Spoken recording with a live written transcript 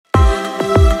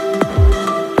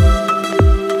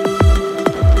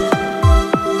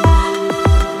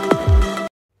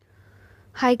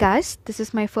Hi guys, this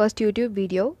is my first YouTube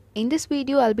video. In this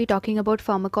video, I'll be talking about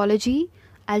pharmacology.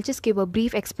 I'll just give a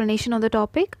brief explanation on the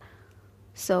topic.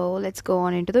 So let's go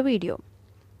on into the video.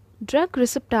 Drug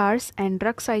receptors and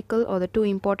drug cycle are the two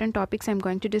important topics I'm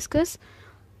going to discuss.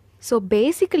 So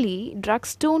basically,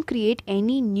 drugs don't create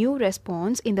any new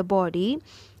response in the body.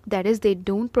 That is, they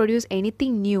don't produce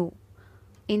anything new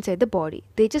inside the body.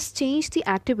 They just change the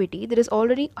activity that is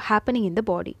already happening in the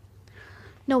body.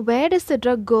 Now, where does the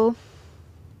drug go?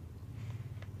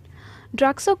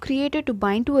 Drugs are created to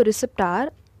bind to a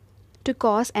receptor to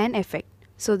cause an effect.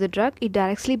 So the drug, it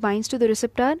directly binds to the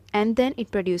receptor and then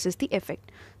it produces the effect.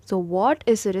 So what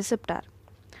is a receptor?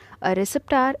 A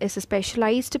receptor is a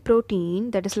specialized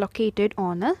protein that is located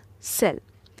on a cell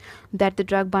that the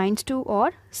drug binds to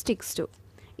or sticks to.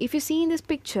 If you see in this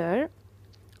picture,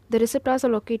 the receptors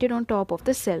are located on top of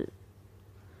the cell,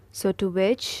 so to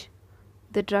which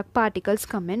the drug particles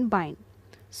come and bind.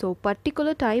 So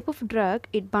particular type of drug,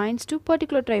 it binds to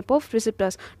particular type of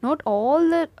receptors. Not all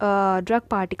the drug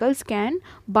particles can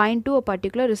bind to a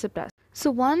particular receptor.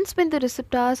 So once when the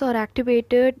receptors are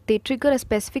activated, they trigger a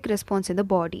specific response in the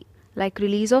body, like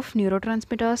release of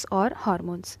neurotransmitters or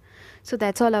hormones. So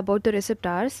that's all about the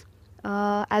receptors.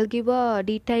 I'll give a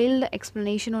detailed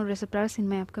explanation on receptors in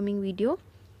my upcoming video.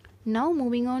 Now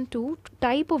moving on to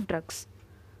type of drugs.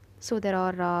 So there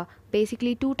are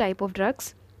basically two type of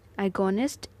drugs: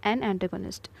 agonist and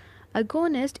antagonist.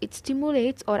 Agonist, it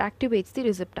stimulates or activates the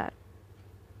receptor.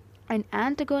 An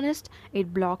antagonist,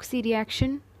 it blocks the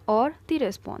reaction or the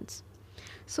response.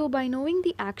 So by knowing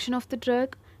the action of the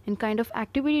drug and kind of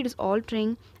activity it is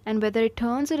altering and whether it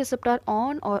turns the receptor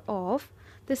on or off,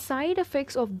 the side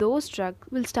effects of those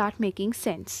drugs will start making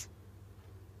sense.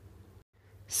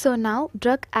 So now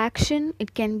drug action,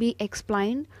 it can be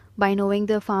explained by knowing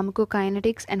the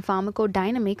pharmacokinetics and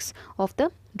pharmacodynamics of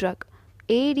the drug.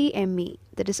 ADME,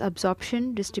 that is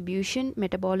absorption, distribution,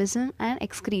 metabolism and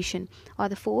excretion, are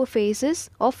the four phases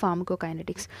of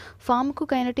pharmacokinetics.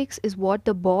 Pharmacokinetics is what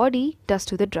the body does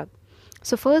to the drug.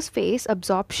 So first phase,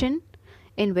 absorption,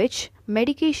 in which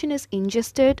medication is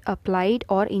ingested, applied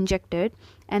or injected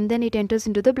and then it enters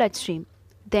into the bloodstream.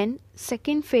 Then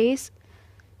second phase,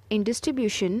 in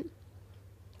distribution,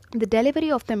 the delivery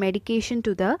of the medication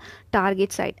to the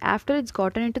target site. After it's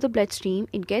gotten into the bloodstream,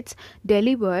 it gets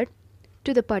delivered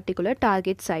to the particular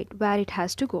target site where it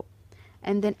has to go.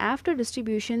 And then after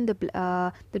distribution,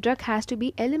 the drug has to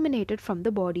be eliminated from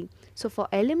the body. So for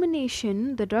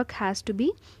elimination, the drug has to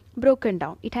be broken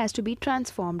down. It has to be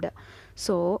transformed.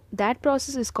 So that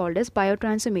process is called as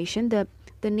biotransformation.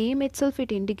 The name itself,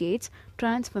 it indicates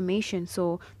transformation.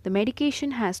 So the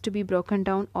medication has to be broken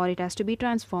down or it has to be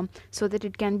transformed so that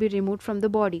it can be removed from the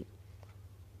body.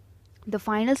 The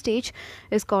final stage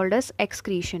is called as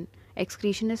excretion.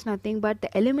 Excretion is nothing but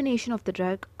the elimination of the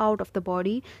drug out of the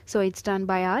body. So it's done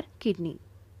by our kidney.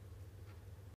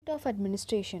 Route of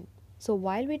administration. So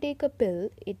while we take a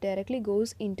pill, it directly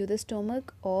goes into the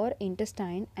stomach or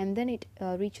intestine and then it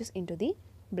reaches into the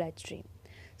bloodstream.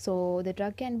 So the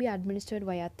drug can be administered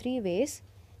via three ways.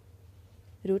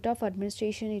 Route of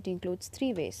administration, it includes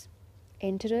three ways: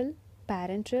 enteral,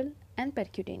 parenteral and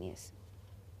percutaneous.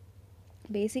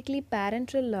 Basically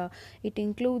parenteral, it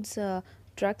includes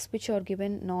drugs which are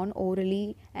given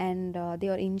non-orally and they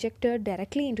are injected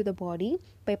directly into the body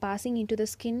by passing into the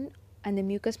skin and the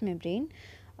mucous membrane.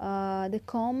 The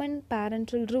common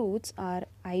parenteral routes are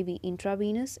IV,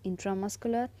 intravenous,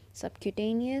 intramuscular,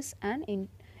 subcutaneous and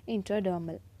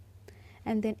intradermal.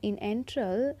 And then in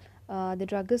enteral, the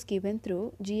drug is given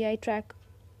through GI tract,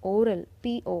 oral,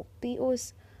 PO. PO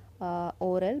is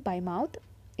oral, by mouth.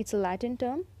 It's a Latin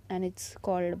term and it's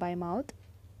called by mouth.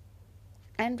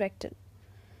 And rectal.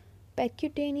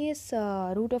 Percutaneous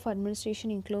route of administration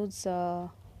includes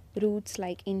routes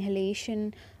like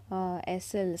inhalation,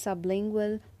 SL,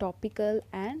 sublingual, topical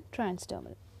and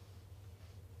transdermal.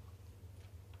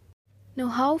 Now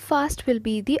how fast will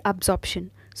be the absorption?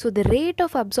 So the rate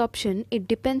of absorption, it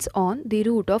depends on the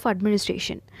route of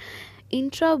administration.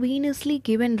 Intravenously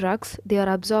given drugs, they are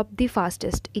absorbed the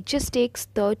fastest. It just takes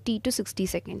 30 to 60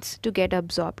 seconds to get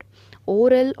absorbed.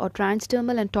 Oral or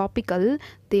transdermal and topical,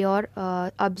 they are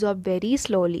absorbed very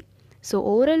slowly. So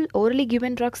orally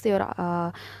given drugs, they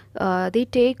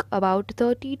take about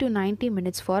 30 to 90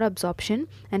 minutes for absorption,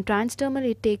 and transdermal,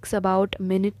 it takes about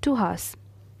minute to hours.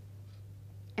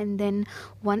 And then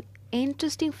one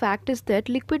interesting fact is that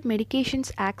liquid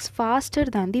medications acts faster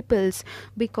than the pills,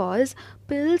 because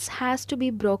pills has to be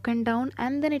broken down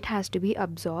and then it has to be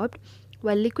absorbed,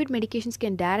 while liquid medications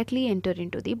can directly enter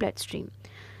into the bloodstream.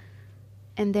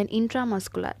 And then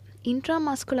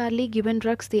intramuscularly given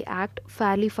drugs, they act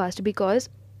fairly fast because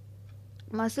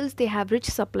Muscles, they have rich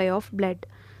supply of blood.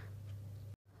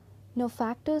 Now,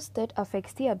 factors that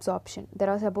affects the absorption. There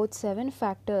are about 7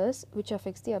 factors which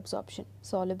affects the absorption: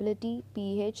 solubility,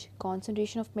 pH,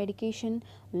 concentration of medication,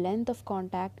 length of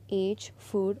contact, age,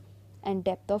 food, and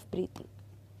depth of breathing.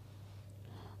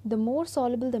 The more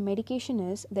soluble the medication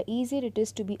is, the easier it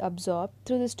is to be absorbed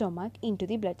through the stomach into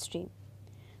the bloodstream.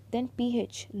 Then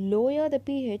pH. Lower the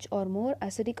pH or more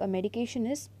acidic a medication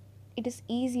is, it is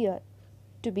easier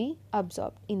to be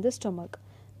absorbed in the stomach.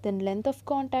 Then length of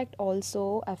contact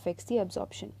also affects the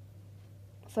absorption.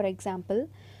 For example,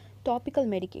 topical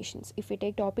medications. If we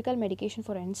take topical medication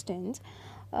for instance,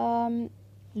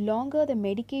 longer the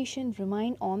medication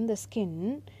remain on the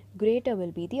skin, greater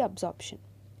will be the absorption.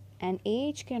 And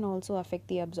age can also affect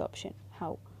the absorption.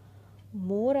 How?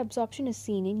 More absorption is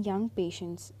seen in young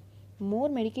patients. More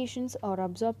medications are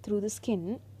absorbed through the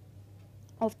skin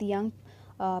of the young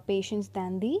patients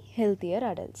than the healthier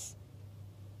adults.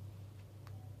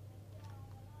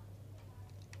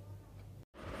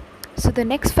 So the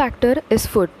next factor is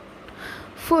food.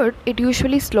 Food, it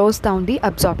usually slows down the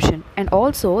absorption, and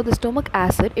also the stomach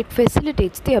acid, it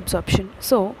facilitates the absorption.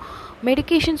 So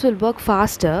medications will work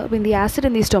faster when the acid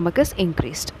in the stomach is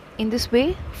increased. In this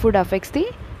way, food affects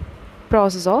the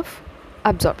process of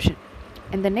absorption.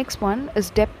 And the next one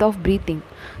is depth of breathing.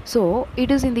 So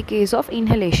it is in the case of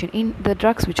inhalation, in the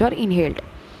drugs which are inhaled.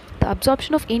 The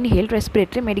absorption of inhaled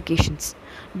respiratory medications.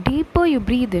 Deeper you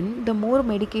breathe in, the more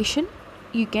medication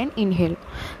you can inhale.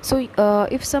 So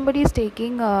if somebody is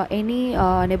taking any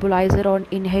nebulizer or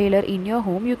inhaler in your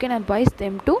home, you can advise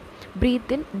them to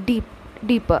breathe in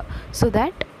deeper, so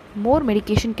that more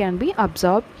medication can be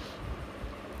absorbed.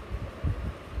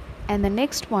 And the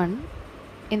next one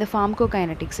in the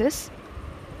pharmacokinetics is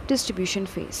distribution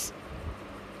phase.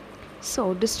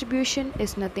 So distribution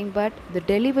is nothing but the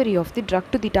delivery of the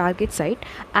drug to the target site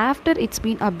after it's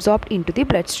been absorbed into the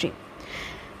bloodstream.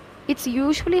 It's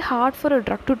usually hard for a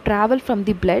drug to travel from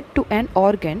the blood to an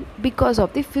organ because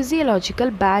of the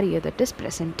physiological barrier that is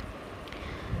present.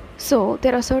 So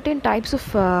there are certain types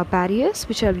of barriers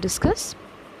which I will discuss,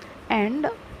 and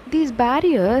these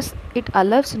barriers, it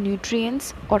allows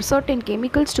nutrients or certain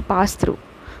chemicals to pass through,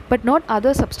 but not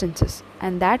other substances,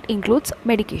 and that includes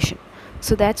medication.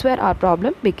 So that's where our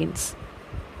problem begins.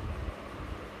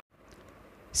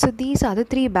 So these are the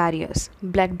 3 barriers: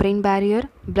 blood-brain barrier,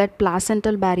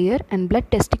 blood-placental barrier, and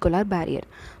blood-testicular barrier.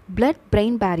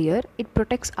 Blood-brain barrier, it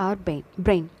protects our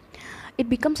brain. It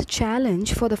becomes a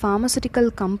challenge for the pharmaceutical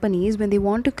companies when they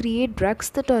want to create drugs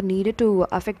that are needed to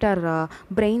affect our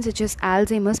brain, such as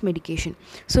Alzheimer's medication.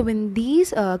 So when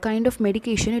these kind of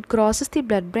medication, it crosses the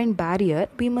blood-brain barrier,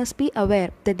 we must be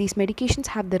aware that these medications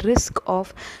have the risk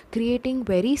of creating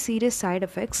very serious side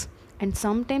effects, and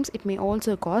sometimes it may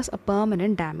also cause a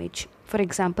permanent damage. For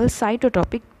example,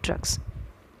 cytotoxic drugs.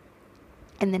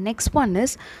 And the next one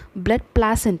is blood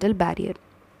placental barrier.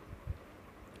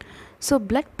 So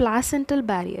blood placental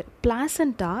barrier.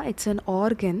 Placenta, it's an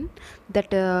organ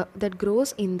that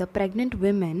grows in the pregnant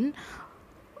women,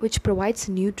 which provides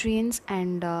nutrients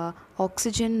and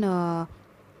oxygen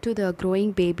to the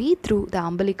growing baby through the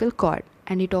umbilical cord,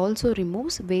 and it also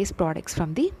removes waste products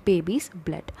from the baby's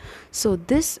blood. So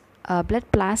this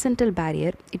blood placental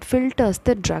barrier, it filters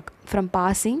the drug from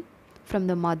passing from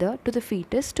the mother to the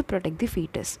fetus to protect the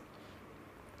fetus.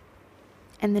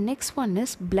 And the next one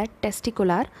is blood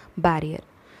testicular barrier.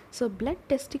 So blood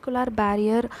testicular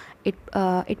barrier,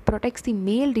 it protects the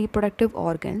male reproductive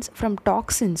organs from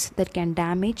toxins that can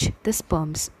damage the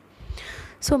sperms.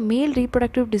 So male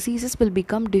reproductive diseases will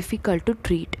become difficult to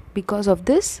treat because of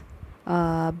this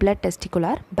blood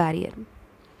testicular barrier.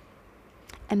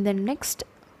 And the next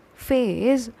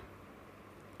phase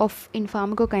of in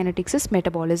pharmacokinetics is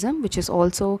metabolism, which is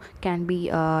also can be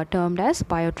termed as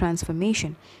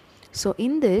biotransformation. So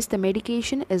in this, the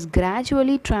medication is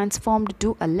gradually transformed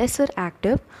to a lesser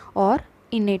active or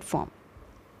innate form.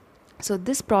 So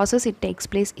this process, it takes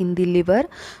place in the liver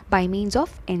by means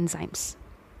of enzymes.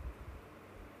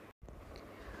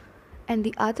 And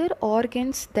the other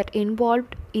organs that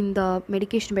involved in the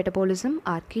medication metabolism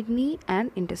are kidney and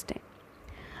intestine.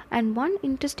 And one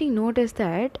interesting note is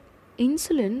that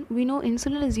insulin, we know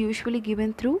insulin is usually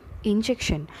given through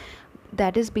injection.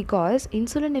 That is because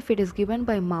insulin, if it is given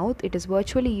by mouth, it is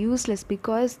virtually useless,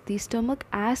 because the stomach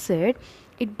acid,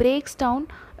 it breaks down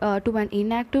to an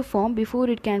inactive form before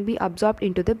it can be absorbed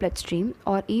into the bloodstream,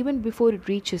 or even before it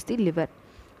reaches the liver.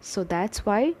 So that's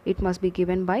why it must be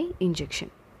given by injection.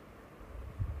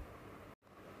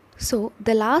 So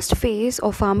the last phase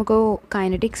of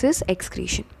pharmacokinetics is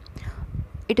excretion.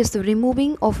 It is the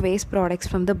removing of waste products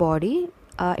from the body.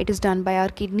 It is done by our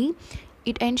kidney.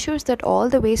 It ensures that all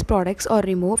the waste products are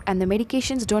removed and the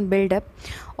medications don't build up,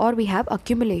 or we have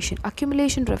accumulation.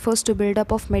 Accumulation refers to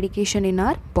buildup of medication in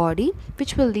our body,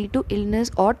 which will lead to illness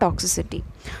or toxicity.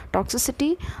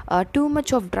 Toxicity, too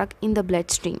much of drug in the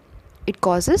bloodstream. It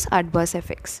causes adverse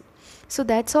effects. So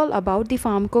that's all about the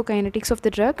pharmacokinetics of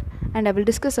the drug, and I will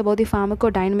discuss about the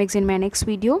pharmacodynamics in my next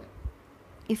video.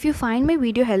 If you find my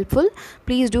video helpful,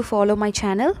 please do follow my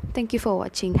channel. Thank you for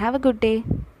watching. Have a good day.